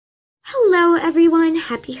Hello everyone,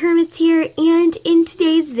 Happy Hermits here, and in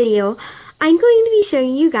today's video, I'm going to be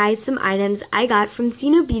showing you guys some items I got from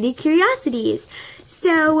Coenobita Curiousities.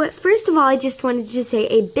 So, first of all, I just wanted to say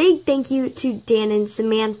a big thank you to Dan and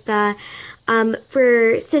Samantha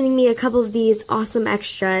for sending me a couple of these awesome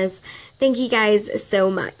extras. Thank you guys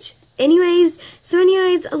so much. Anyways,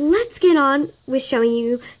 let's get on with showing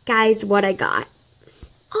you guys what I got.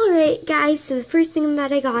 Alright guys, so the first thing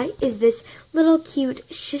that I got is this little cute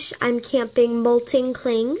Shush I'm Camping molting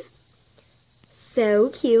cling. So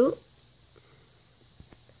cute.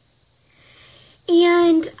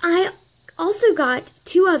 And I also got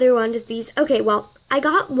two other ones of these. Okay, well, I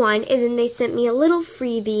got one and then they sent me a little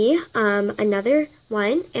freebie, another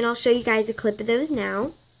one, and I'll show you guys a clip of those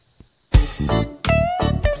now.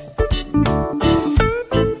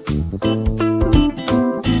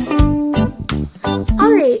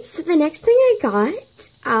 So the next thing I got,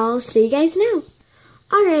 I'll show you guys now.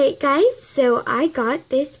 Alright guys, so I got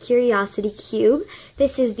this Curiosity cube.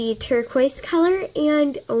 This is the turquoise color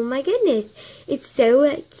and oh my goodness, it's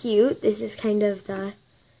so cute. This is kind of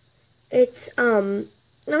it's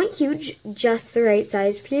not huge, just the right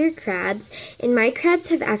size for your crabs, and my crabs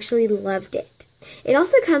have actually loved it. It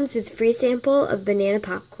also comes with a free sample of banana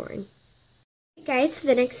popcorn. Guys, so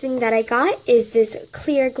the next thing that I got is this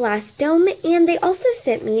clear glass dome, and they also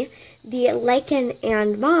sent me the lichen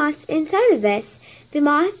and moss inside of this. The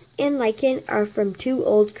moss and lichen are from two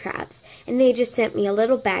old crabs, and they just sent me a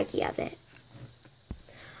little baggie of it.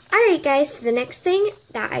 Alright guys, so the next thing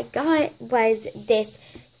that I got was this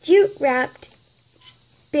jute-wrapped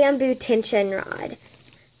bamboo tension rod.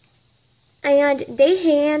 And they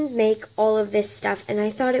hand make all of this stuff, and I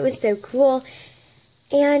thought it was so cool.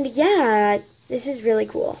 And yeah, this is really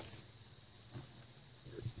cool.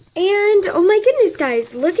 And, oh my goodness,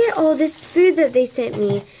 guys, look at all this food that they sent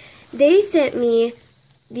me. They sent me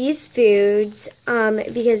these foods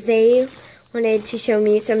because they wanted to show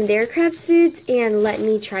me some of their crabs foods and let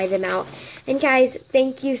me try them out. And guys,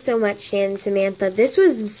 thank you so much, Dan and Samantha. This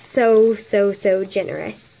was so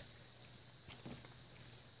generous.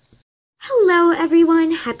 Hello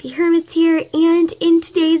everyone, Happy Hermits here, and in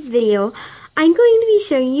today's video, I'm going to be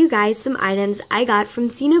showing you guys some items I got from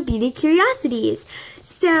Coenobita Curiousities.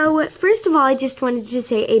 So, first of all, I just wanted to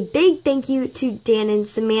say a big thank you to Dan and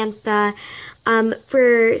Samantha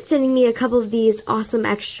for sending me a couple of these awesome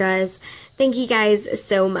extras. Thank you guys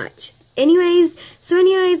so much. Anyways,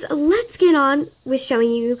 let's get on with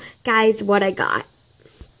showing you guys what I got.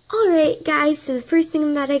 Alright guys, so the first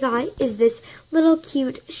thing that I got is this little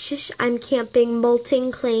cute Shush I'm Camping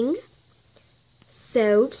molting cling.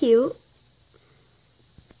 So cute.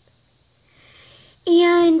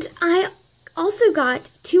 And I also got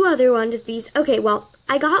two other ones of these. Okay, well,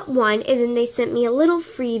 I got one and then they sent me a little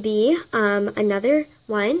freebie, another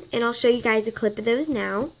one, and I'll show you guys a clip of those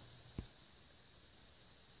now.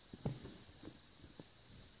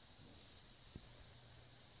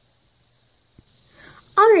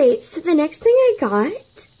 Alright, so the next thing I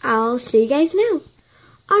got, I'll show you guys now.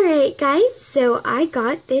 Alright guys, so I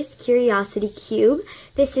got this Curiosity cube.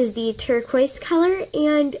 This is the turquoise color,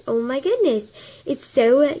 and oh my goodness, it's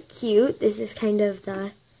so cute. This is kind of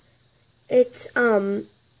it's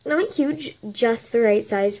not huge, just the right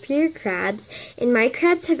size for your crabs, and my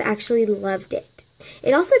crabs have actually loved it.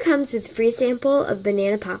 It also comes with a free sample of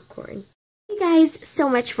banana popcorn. Thank you guys so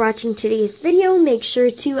much for watching today's video. Make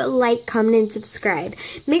sure to like, comment, and subscribe.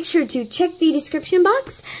 Make sure to check the description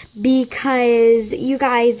box because you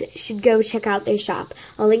guys should go check out their shop.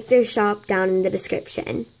 I'll link their shop down in the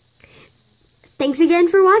description. Thanks again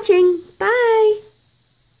for watching. Bye!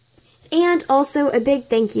 And also a big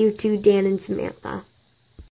thank you to Dan and Samantha.